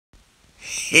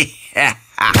PlugSeeker.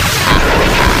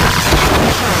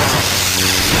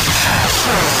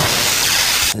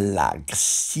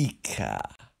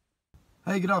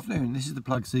 Hey, good afternoon. This is the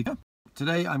PlugSeeker.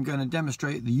 Today I'm going to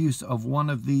demonstrate the use of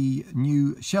one of the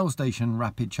new Shell station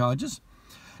rapid chargers.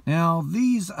 Now,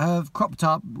 these have cropped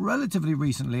up relatively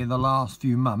recently in the last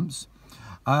few months.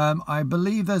 I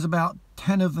believe there's about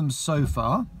 10 of them so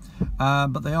far,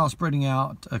 but they are spreading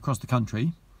out across the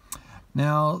country.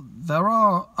 Now, there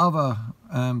are other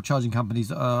charging companies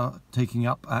that are taking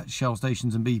up at Shell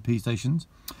stations and BP stations,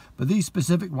 but these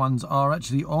specific ones are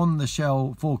actually on the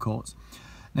Shell forecourts.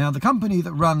 Now, the company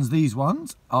that runs these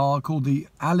ones are called the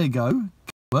Allego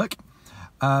network,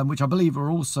 which I believe are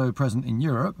also present in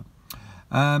Europe,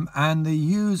 and they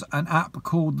use an app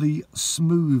called the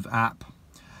Smoov App.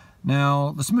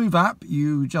 Now, the Smoov App,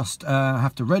 you just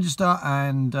have to register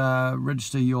and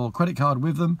register your credit card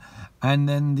with them, and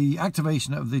then the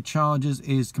activation of the chargers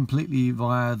is completely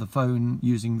via the phone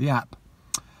using the app.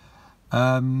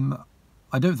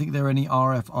 I don't think there are any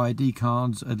RFID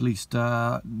cards, at least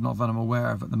not that I'm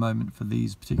aware of at the moment, for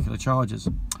these particular chargers.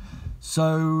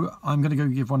 So I'm going to go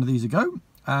give one of these a go,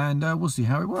 and we'll see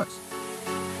how it works.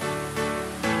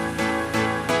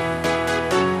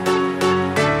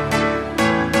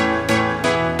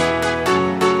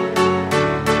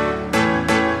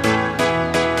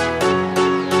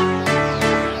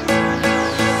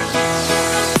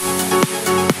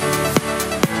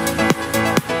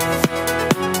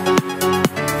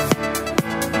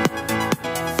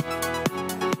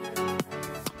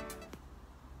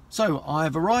 So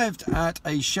I've arrived at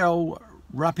a Shell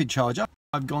rapid charger.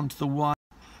 I've gone to the one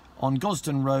on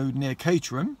Gosden Road near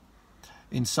Caterham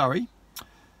in Surrey.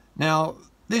 Now,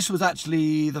 this was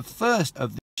actually the first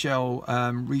of the Shell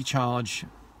recharge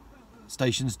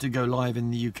stations to go live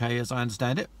in the UK, as I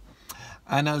understand it.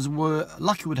 And as we're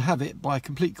lucky would have it, by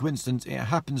complete coincidence, it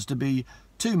happens to be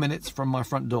 2 minutes from my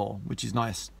front door, which is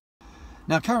nice.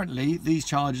 Now, currently these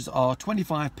chargers are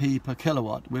 25p per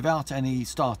kilowatt without any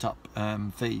startup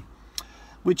fee,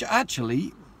 which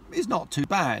actually is not too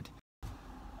bad.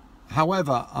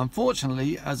 However,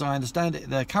 unfortunately, as I understand it,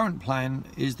 their current plan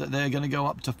is that they're going to go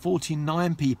up to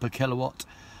 49p per kilowatt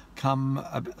come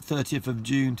 30th of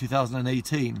June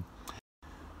 2018,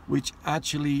 which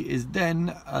actually is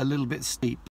then a little bit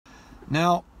steep.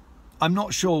 Now, I'm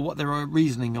not sure what their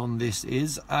reasoning on this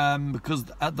is, because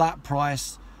at that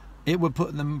price it would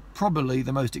put them probably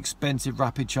the most expensive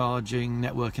rapid charging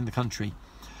network in the country.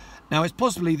 Now, it's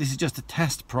possibly this is just a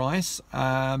test price,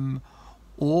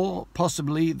 or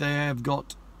possibly they have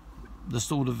got the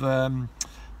sort of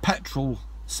petrol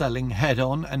selling head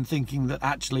on and thinking that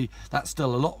actually that's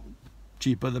still a lot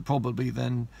cheaper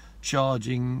than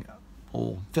charging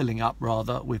or filling up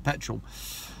rather with petrol.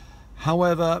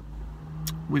 However,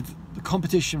 with the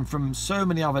competition from so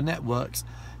many other networks,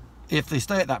 if they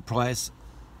stay at that price,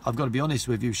 I've got to be honest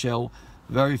with you, Shell,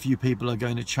 very few people are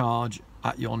going to charge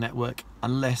at your network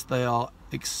unless they are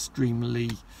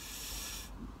extremely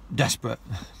desperate.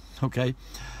 Okay.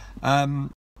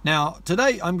 Now,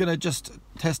 today I'm going to just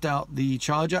test out the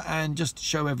charger and just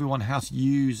show everyone how to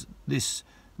use this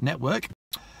network.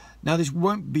 Now, this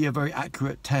won't be a very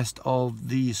accurate test of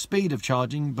the speed of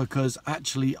charging because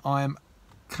actually I'm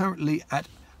currently at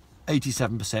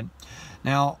 87%.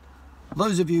 Now,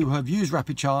 those of you who have used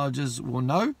rapid chargers will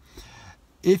know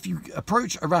if you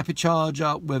approach a rapid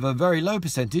charger with a very low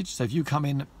percentage, so if you come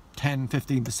in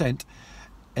 10-15%,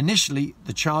 initially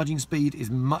the charging speed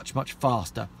is much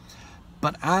faster,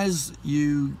 but as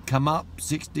you come up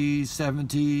 60,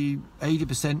 70,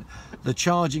 80%, the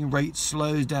charging rate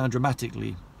slows down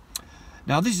dramatically.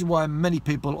 Now, this is why many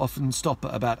people often stop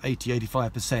at about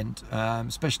 80-85%,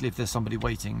 especially if there's somebody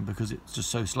waiting, because it's just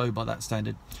so slow by that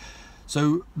standard.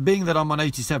 So being that I'm on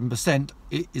 87%,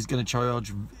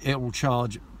 it will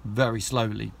charge very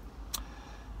slowly.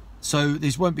 So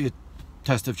this won't be a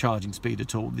test of charging speed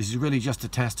at all. This is really just a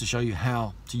test to show you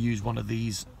how to use one of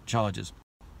these chargers.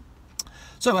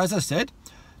 So as I said,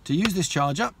 to use this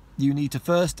charger, you need to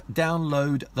first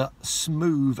download the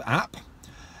Smoov app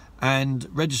and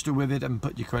register with it and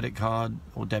put your credit card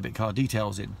or debit card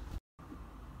details in.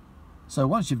 So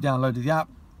once you've downloaded the app,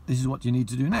 this is what you need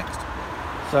to do next.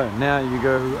 So now you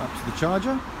go up to the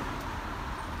charger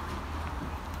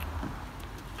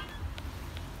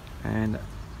and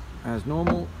as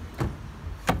normal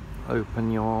open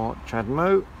your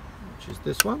CHAdeMO, which is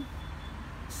this one.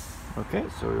 Okay,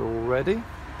 so you're all ready,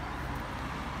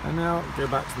 and now go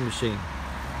back to the machine.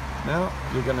 Now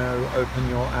you're going to open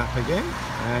your app again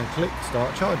and click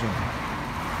start charging,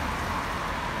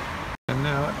 and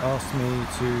now it asks me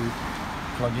to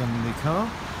plug in the car.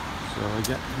 So I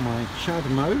get my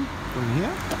CHAdeMO from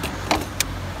here,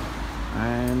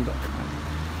 and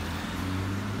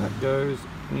that goes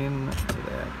in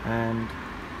there, and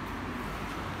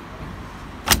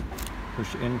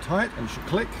push it in tight and it should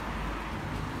click.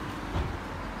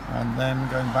 And then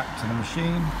going back to the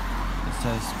machine, it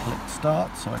says click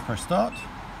start, so I press start.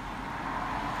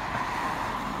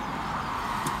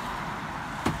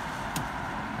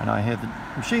 And I hear the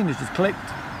machine has just clicked.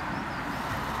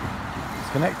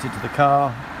 It's connected to the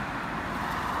car,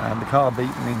 and the car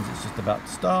beep means it's just about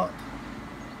to start.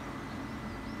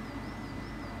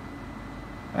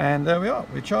 And there we are,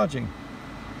 we're charging.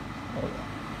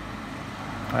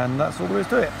 And that's all there is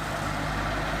to it.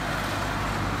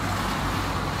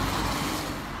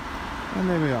 And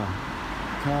there we are.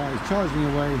 The car is charging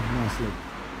away nicely.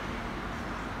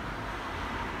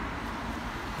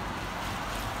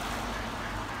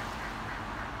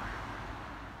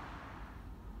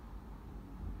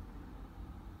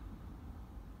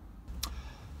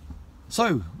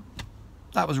 So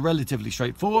that was relatively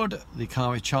straightforward. The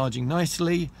car is charging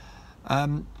nicely.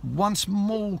 One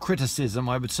small criticism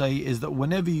I would say is that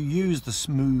whenever you use the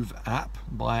Smoov app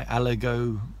by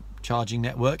Allego charging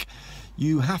network,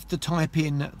 you have to type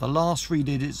in the last 3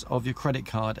 digits of your credit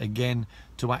card again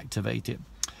to activate it.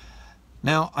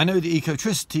 Now I know the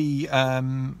Ecotricity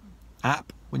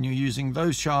app, when you're using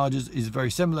those chargers, is very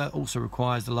similar, also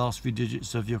requires the last 3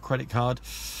 digits of your credit card.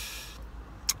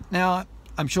 Now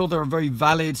I'm sure there are very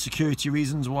valid security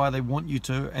reasons why they want you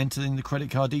to enter in the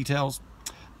credit card details,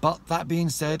 but that being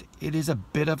said, it is a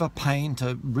bit of a pain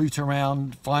to root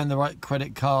around, find the right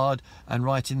credit card and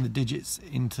write in the digits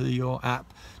into your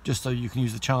app just so you can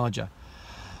use the charger.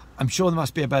 I'm sure there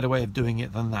must be a better way of doing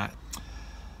it than that.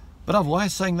 But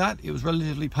otherwise, saying that, it was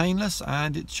relatively painless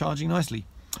and it's charging nicely.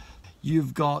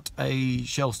 You've got a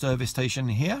Shell service station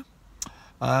here.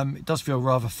 It does feel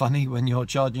rather funny when you're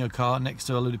charging your car next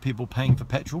to a load of people paying for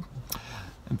petrol.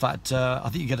 In fact, I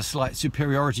think you get a slight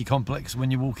superiority complex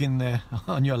when you walk in there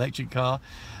on your electric car.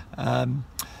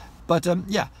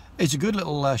 Yeah, it's a good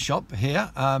little shop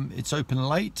here. It's open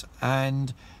late,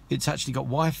 and it's actually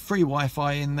got free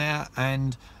Wi-Fi in there,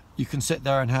 and you can sit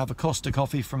there and have a Costa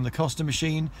coffee from the Costa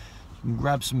machine. You can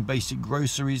grab some basic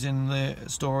groceries in the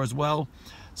store as well.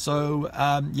 So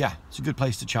yeah, it's a good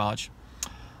place to charge.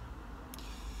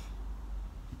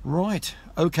 Right,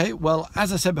 okay, well,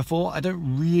 as I said before, I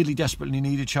don't really desperately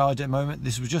need a charge at the moment.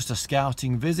 This was just a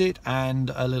scouting visit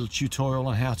and a little tutorial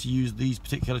on how to use these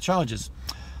particular chargers.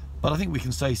 But I think we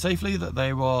can say safely that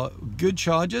they were good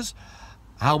chargers.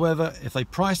 However, if they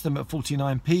price them at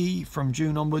 49p from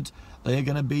June onwards, they are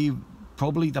going to be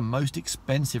probably the most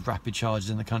expensive rapid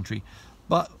chargers in the country.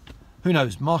 But who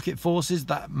knows, market forces,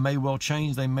 that may well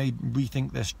change. They may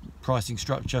rethink their pricing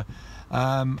structure.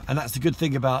 And that's the good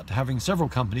thing about having several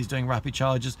companies doing rapid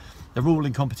chargers. They're all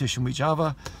in competition with each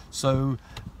other. So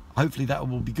hopefully that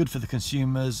will be good for the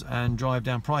consumers and drive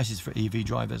down prices for EV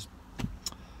drivers.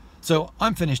 So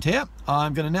I'm finished here.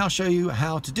 I'm going to now show you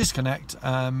how to disconnect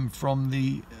from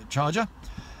the charger.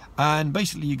 And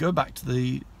basically you go back to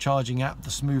the charging app, the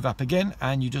Smoov app again,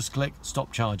 and you just click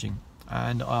stop charging.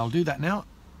 And I'll do that now.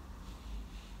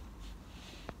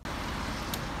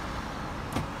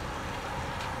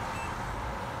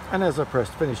 And as I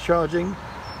pressed finish charging,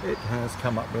 it has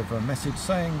come up with a message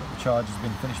saying that the charge has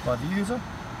been finished by the user.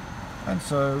 And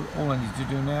so all I need to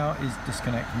do now is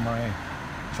disconnect my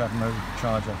Chadmo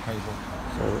charger cable.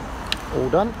 So all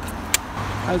done.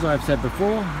 As I've said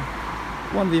before,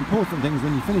 one of the important things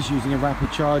when you finish using a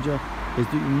rapid charger is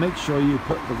that you make sure you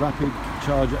put the rapid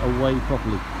charger away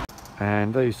properly.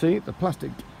 And there you see the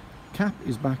plastic cap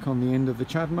is back on the end of the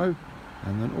Chadmo,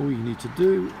 and then all you need to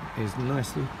do is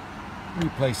nicely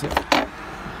replace it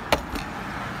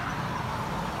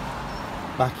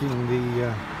back in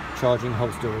the charging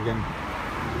holster again,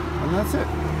 and that's it.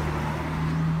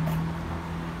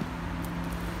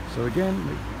 So again,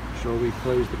 make sure we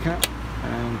close the cap,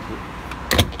 and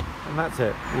that's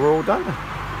it. We're all done.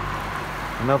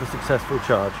 Another successful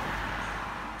charge.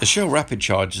 The Shell rapid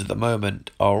chargers at the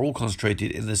moment are all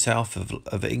concentrated in the south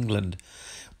of England,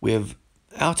 with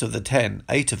out of the 10,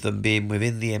 8 of them being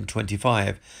within the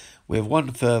M25, with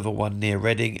one further one near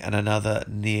Reading and another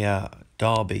near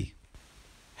Derby.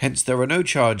 Hence there are no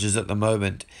chargers at the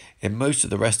moment in most of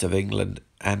the rest of England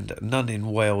and none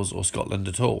in Wales or Scotland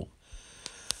at all.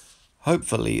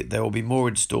 Hopefully there will be more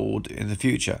installed in the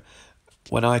future.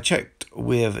 When I checked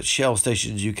with Shell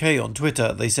Stations UK on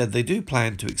Twitter, they said they do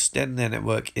plan to extend their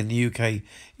network in the UK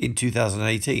in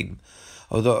 2018,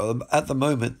 although at the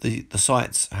moment the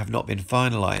sites have not been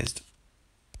finalised.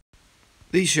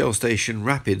 These Shell Station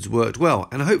Rapids worked well,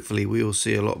 and hopefully we will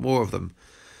see a lot more of them.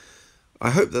 I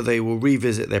hope that they will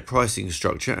revisit their pricing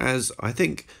structure, as I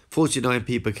think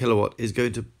 49p per kilowatt is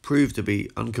going to prove to be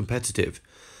uncompetitive.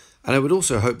 And I would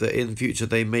also hope that in the future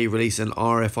they may release an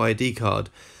RFID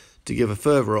card to give a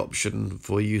further option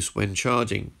for use when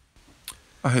charging.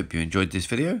 I hope you enjoyed this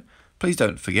video. Please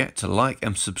don't forget to like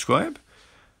and subscribe.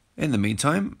 In the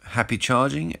meantime, happy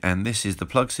charging, and this is the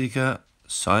PlugSeeker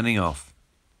signing off.